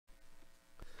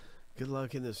Good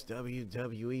luck in this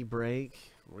WWE break.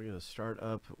 We're going to start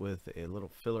up with a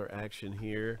little filler action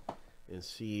here and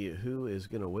see who is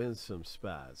going to win some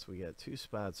spots. We got 2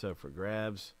 spots up for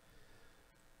grabs.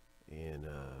 And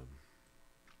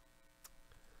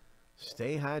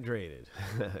stay hydrated.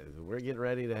 We're getting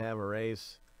ready to have a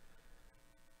race.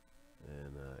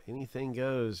 And anything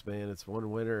goes, man. It's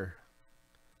one winner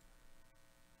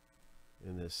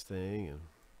in this thing. And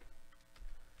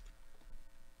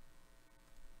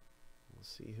we'll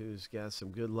see who's got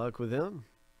some good luck with them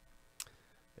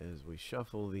as we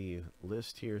shuffle the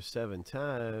list here 7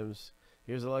 times.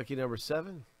 Here's the lucky number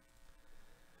 7.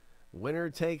 Winner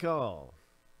take all.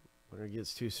 Winner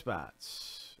gets 2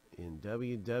 spots in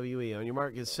WWE. On your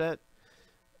mark, get set,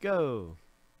 go.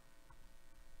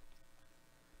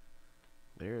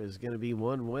 There is going to be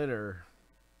one winner.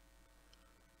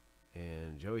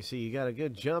 And Joey C, you got a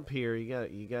good jump here. You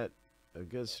got a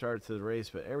good start to the race,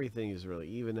 but everything is really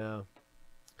even now.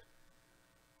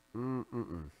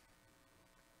 The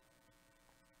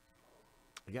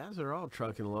guys are all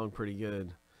trucking along pretty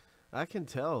good. I can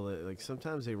tell that, like,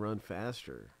 sometimes they run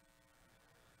faster.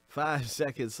 5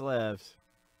 seconds left.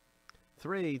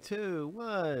 3, 2,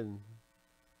 1.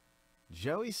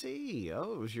 Joey C.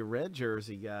 Oh, it was your red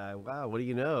jersey guy. Wow, what do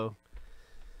you know?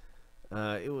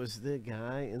 It was the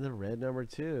guy in the red number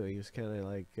 2. He was kind of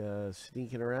like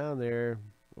sneaking around there.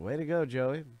 Way to go,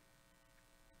 Joey.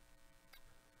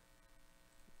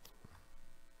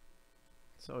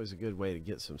 It's always a good way to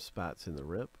get some spots in the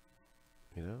rip,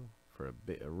 you know, for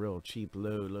a real cheap,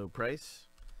 low price.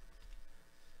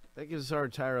 That gives us our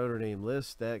entire owner name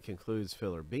list. That concludes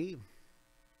filler B.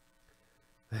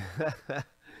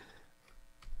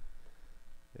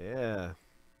 Yeah.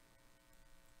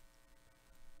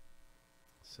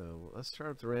 So let's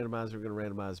start with the randomizer. We're going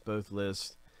to randomize both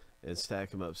lists and stack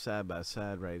them up side by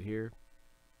side right here.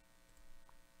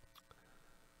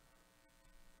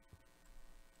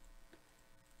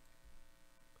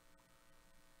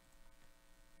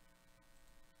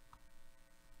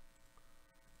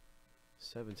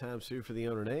 Seven times through for the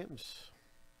owner names.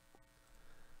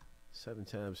 7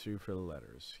 times through for the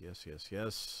letters. Yes, yes,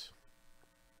 yes.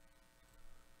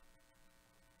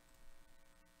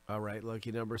 All right,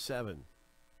 lucky number 7.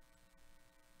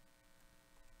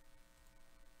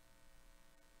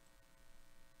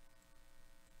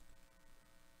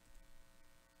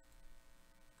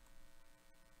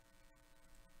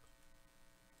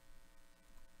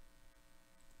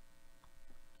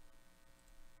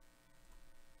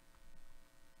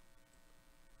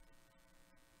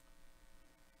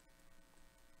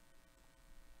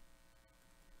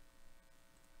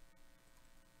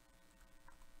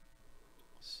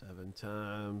 Seven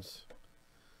times.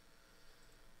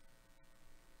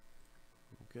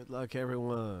 Good luck,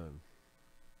 everyone.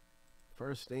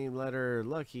 First name letter,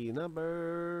 lucky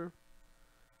number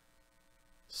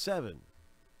 7.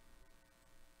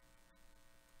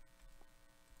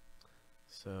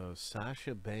 So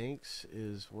Sasha Banks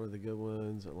is one of the good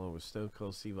ones, along with Stone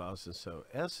Cold Steve Austin. So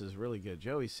S is really good.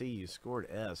 Joey C, you scored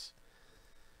S.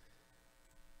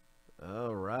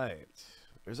 All right.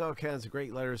 There's all kinds of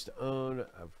great letters to own.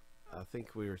 I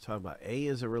think we were talking about A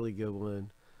is a really good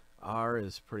one. R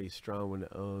is a pretty strong one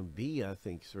to own. B, I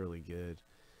think, is really good.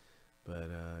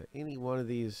 But any one of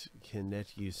these can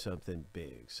net you something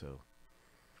big. So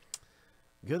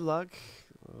good luck.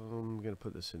 I'm going to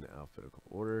put this in alphabetical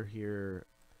order here.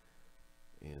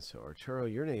 And so Arturo,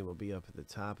 your name will be up at the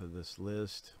top of this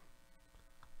list.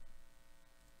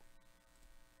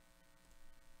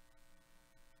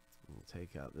 We'll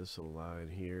take out this little line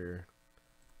here.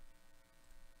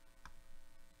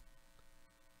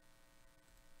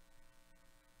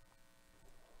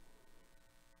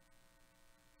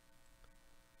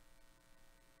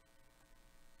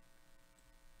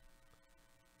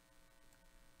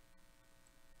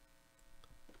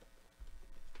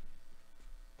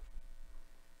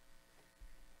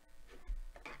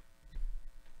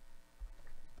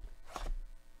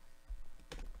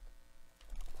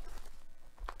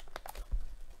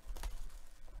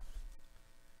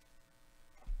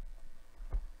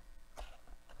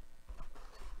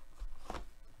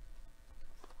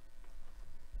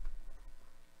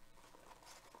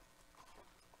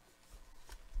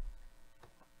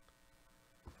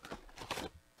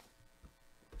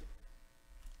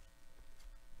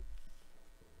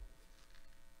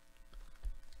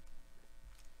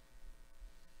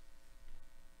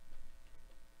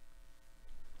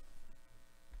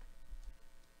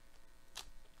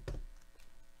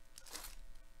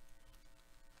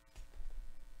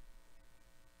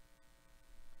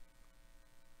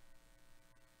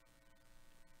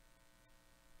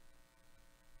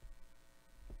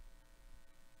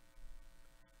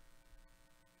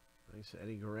 Nice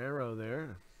Eddie Guerrero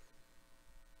there.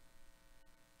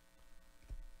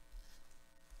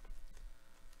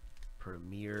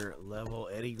 Premier level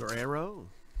Eddie Guerrero.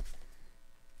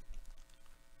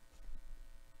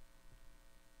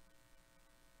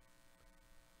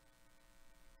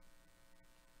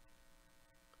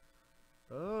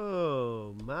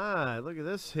 Oh my, look at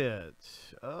this hit.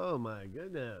 Oh my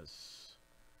goodness.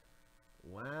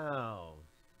 Wow.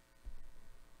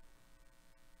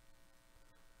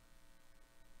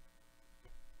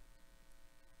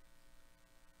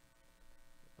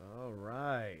 All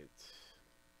right.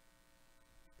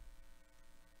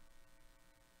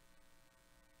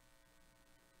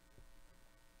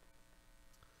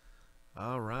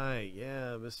 All right.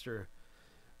 Yeah, Mr.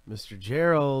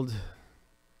 Gerald.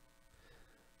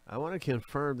 I want to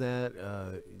confirm that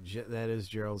that is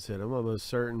Gerald's hit. I'm almost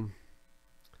certain.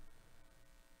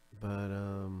 But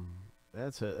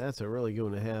that's a really good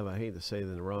one to have. I hate to say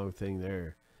the wrong thing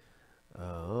there.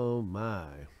 Oh my.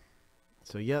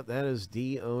 So yep, that is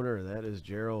D owner. That is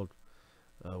Gerald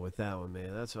with that one,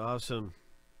 man. That's awesome.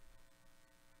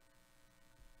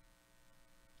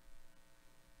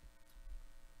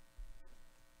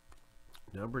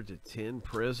 Number to 10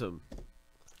 Prism.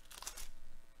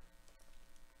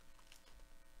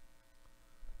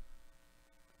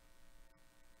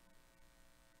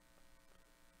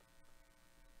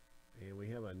 And we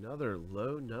have another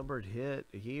low numbered hit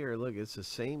here. Look, it's the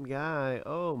same guy.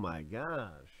 Oh my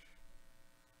gosh.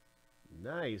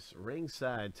 Nice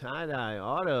ringside tie-dye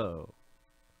auto.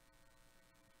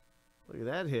 Look at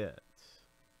that hit.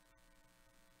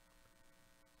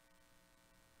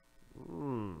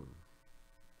 And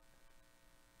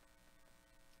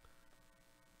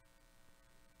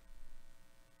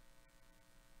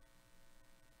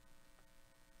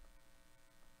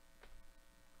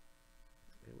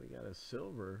we got a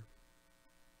silver.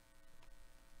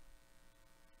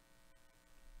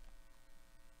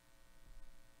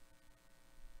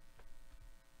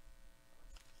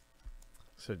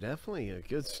 So definitely a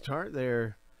good start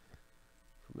there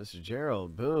from Mr.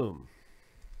 Gerald. Boom.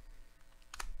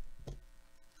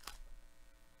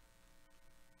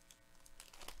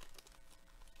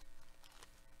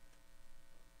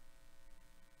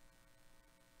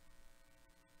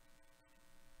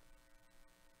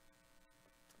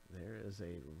 There is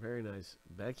a very nice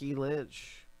Becky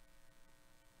Lynch.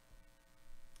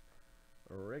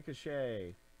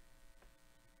 Ricochet.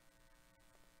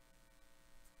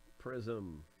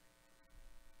 Prism.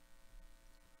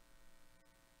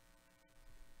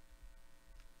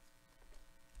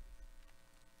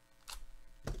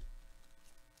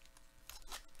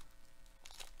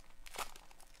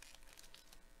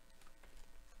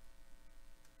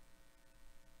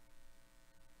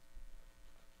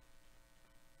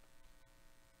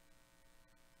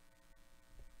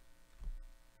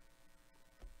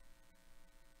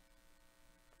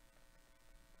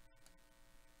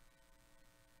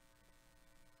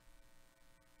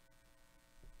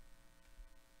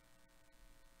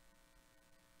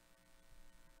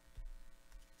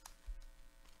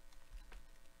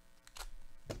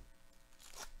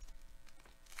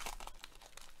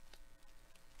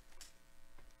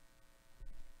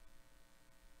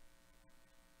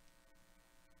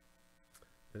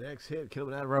 The next hit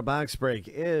coming out of our box break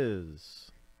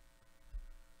is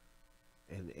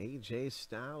an AJ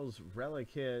Styles relic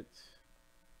hit.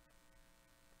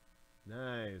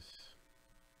 Nice.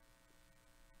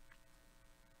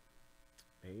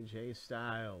 AJ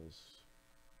Styles.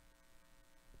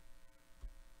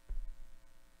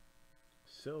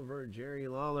 Silver Jerry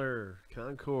Lawler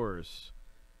Concourse.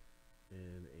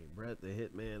 And a Bret the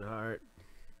Hitman Hart.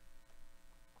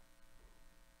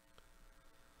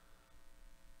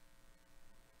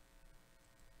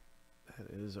 That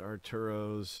is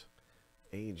Arturo's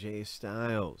AJ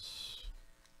Styles.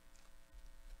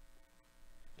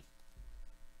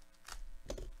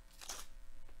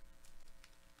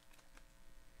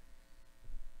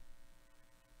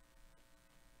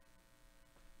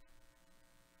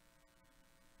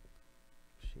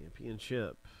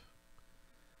 Championship.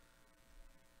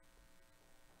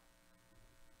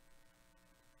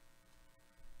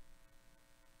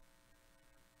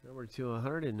 Number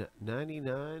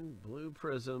 299, Blue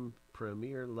Prism,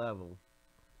 Premier Level.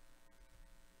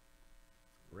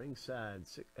 Ringside,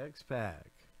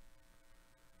 X-Pack.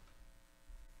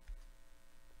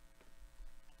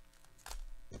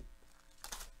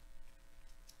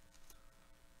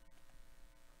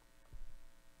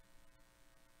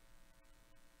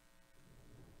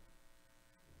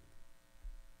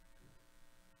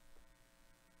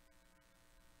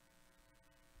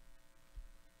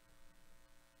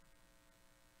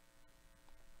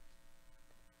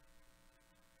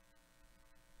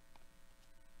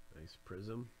 Nice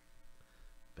Prism.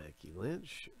 Becky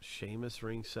Lynch. Sheamus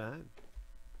ringside.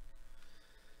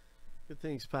 Good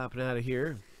things popping out of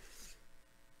here.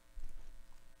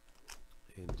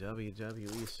 In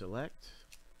WWE Select.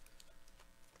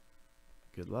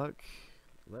 Good luck.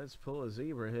 Let's pull a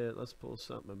zebra hit. Let's pull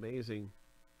something amazing.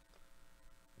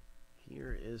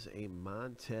 Here is a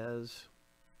Montez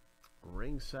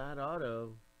ringside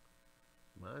auto.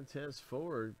 Montez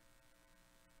Ford.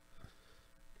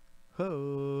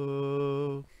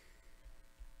 Ho!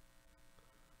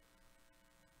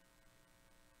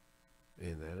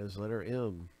 And that is letter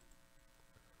M.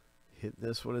 Hit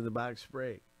this one in the box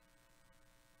break.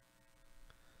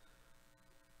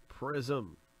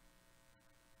 Prism.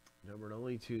 Numbered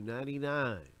only to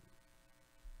 99.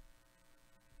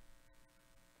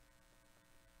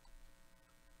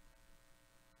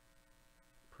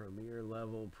 Premier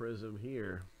level Prism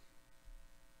here.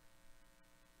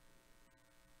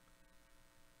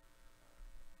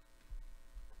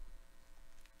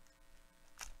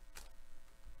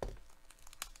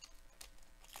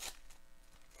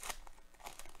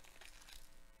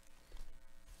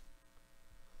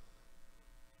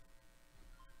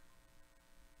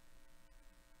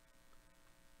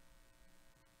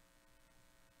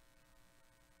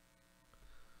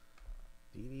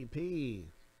 DDP.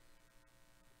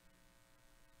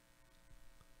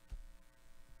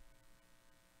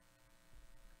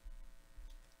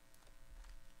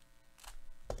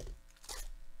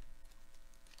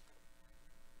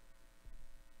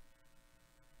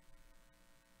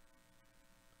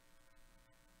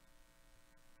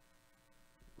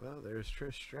 Well, there's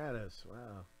Trish Stratus.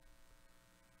 Wow.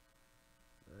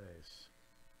 Nice.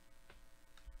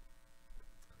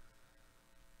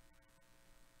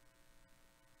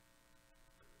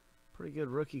 Pretty good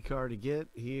rookie card to get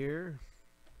here.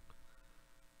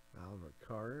 Oliver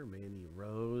Carter, Mandy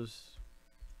Rose.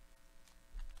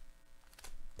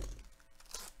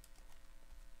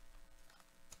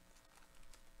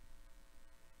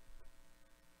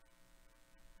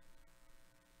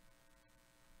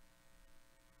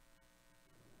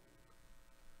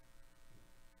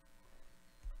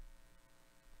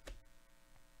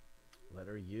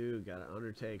 Letter U, got an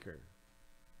Undertaker.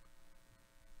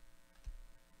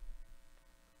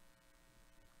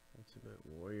 Ultimate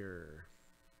Warrior.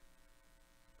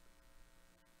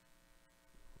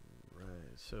 Right,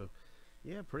 so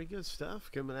yeah, pretty good stuff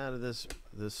coming out of this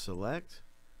select.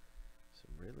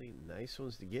 Some really nice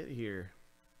ones to get here.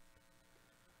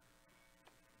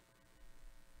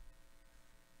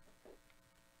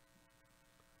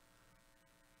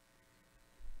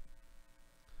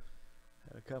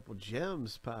 Had a couple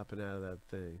gems popping out of that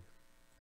thing.